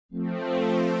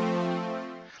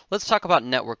Let's talk about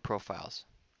network profiles.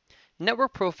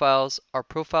 Network profiles are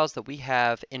profiles that we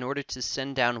have in order to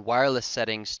send down wireless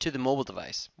settings to the mobile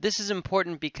device. This is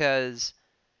important because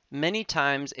many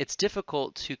times it's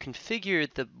difficult to configure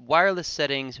the wireless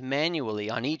settings manually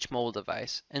on each mobile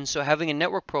device, and so having a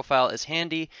network profile is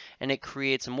handy, and it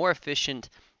creates a more efficient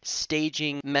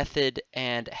staging method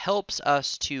and helps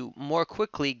us to more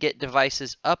quickly get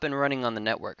devices up and running on the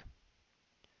network.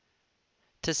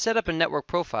 To set up a network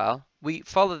profile, we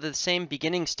follow the same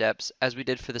beginning steps as we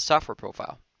did for the software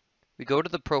profile. We go to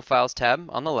the Profiles tab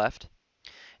on the left,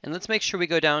 and let's make sure we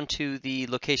go down to the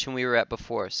location we were at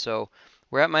before. So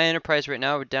we're at my enterprise right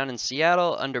now. We're down in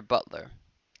Seattle under Butler.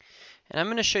 And I'm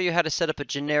going to show you how to set up a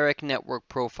generic network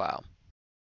profile.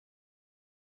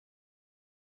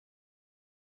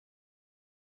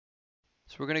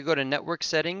 So we're going to go to Network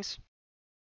Settings.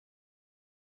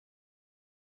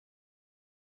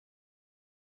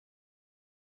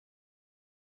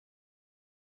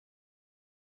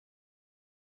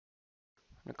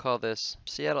 I'm going to call this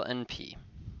Seattle NP.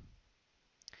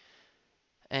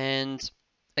 And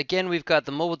again, we've got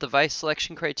the mobile device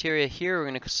selection criteria here.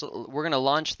 We're going to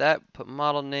launch that. Put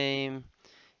model name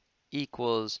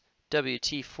equals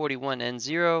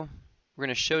WT41N0. We're going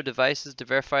to show devices to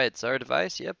verify it's our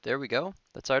device. Yep, there we go.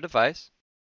 That's our device.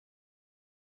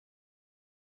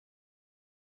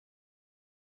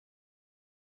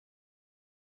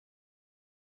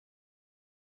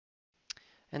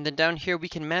 And then down here, we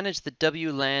can manage the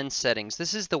WLAN settings.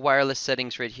 This is the wireless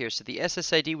settings right here. So the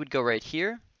SSID would go right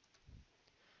here.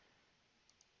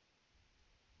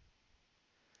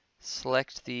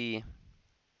 Select the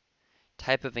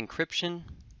type of encryption.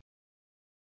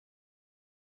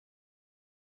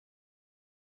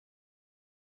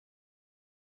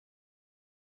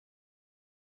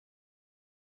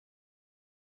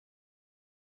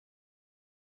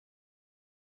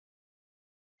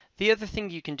 The other thing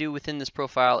you can do within this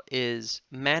profile is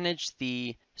manage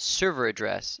the server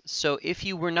address. So if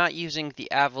you were not using the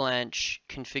Avalanche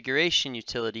configuration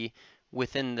utility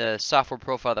within the software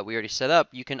profile that we already set up,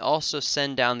 you can also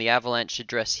send down the Avalanche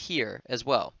address here as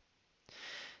well.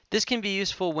 This can be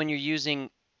useful when you're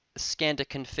using scan to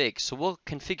config, so we'll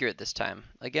configure it this time.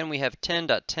 Again, we have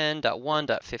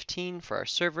 10.10.1.15 for our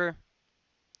server.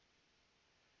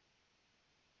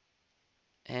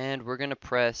 And we're going to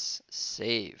press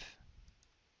save.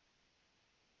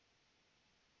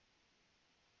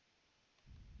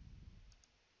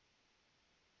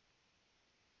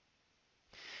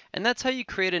 And that's how you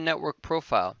create a network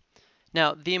profile.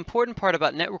 Now, the important part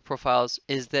about network profiles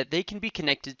is that they can be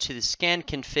connected to the scan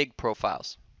config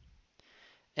profiles.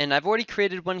 And I've already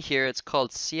created one here. It's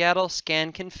called Seattle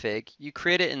Scan Config. You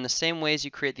create it in the same ways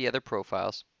you create the other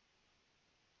profiles.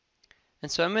 And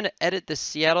so I'm going to edit the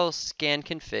Seattle Scan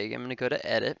Config. I'm going to go to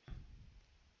Edit.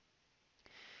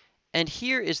 And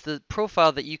here is the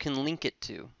profile that you can link it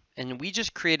to. And we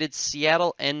just created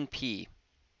Seattle NP.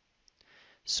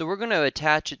 So we're going to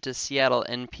attach it to Seattle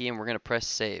NP and we're going to press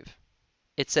save.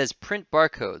 It says print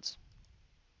barcodes.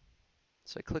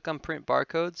 So I click on print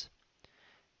barcodes.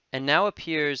 And now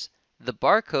appears the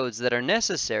barcodes that are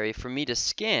necessary for me to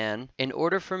scan in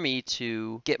order for me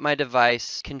to get my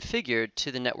device configured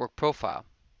to the network profile.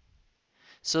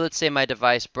 So let's say my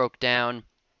device broke down,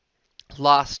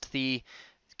 lost the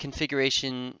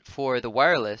configuration for the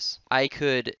wireless. I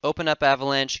could open up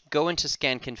Avalanche, go into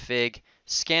scan config,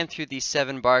 scan through these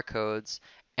 7 barcodes,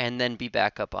 and then be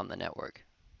back up on the network.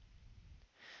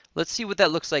 Let's see what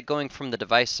that looks like going from the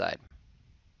device side.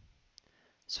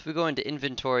 So if we go into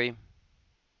inventory,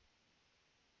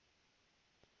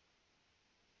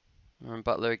 we're in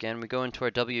Butler again, we go into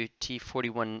our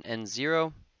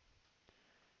WT41N0,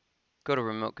 go to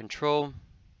remote control,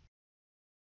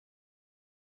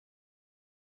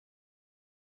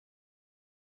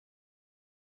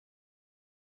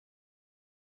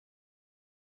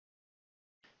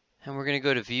 and we're going to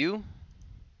go to view.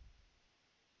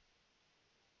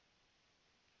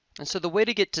 And so the way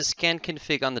to get to scan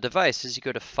config on the device is you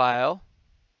go to file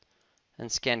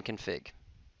and scan config.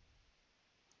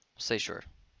 Say sure.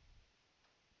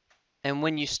 And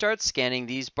when you start scanning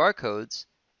these barcodes,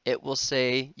 it will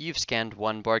say you've scanned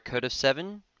 1 barcode of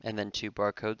 7 and then 2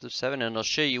 barcodes of 7, and it'll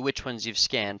show you which ones you've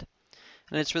scanned.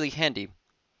 And it's really handy.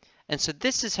 And so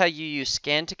this is how you use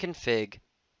scan to config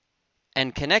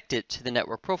and connect it to the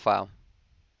network profile.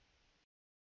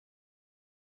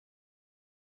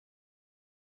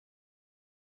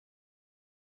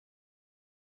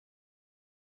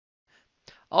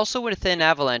 Also within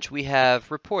Avalanche, we have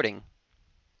reporting.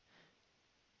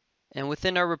 And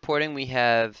within our reporting, we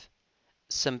have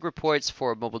some reports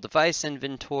for mobile device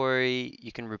inventory.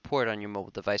 You can report on your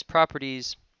mobile device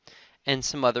properties, and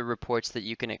some other reports that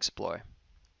you can explore.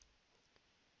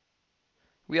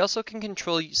 We also can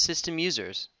control system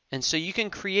users, and so you can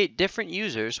create different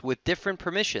users with different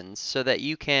permissions so that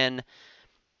you can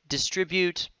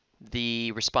distribute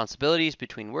the responsibilities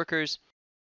between workers.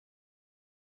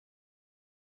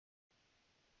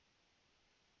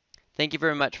 Thank you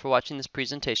very much for watching this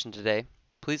presentation today.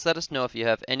 Please let us know if you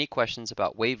have any questions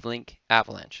about Wavelink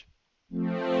Avalanche.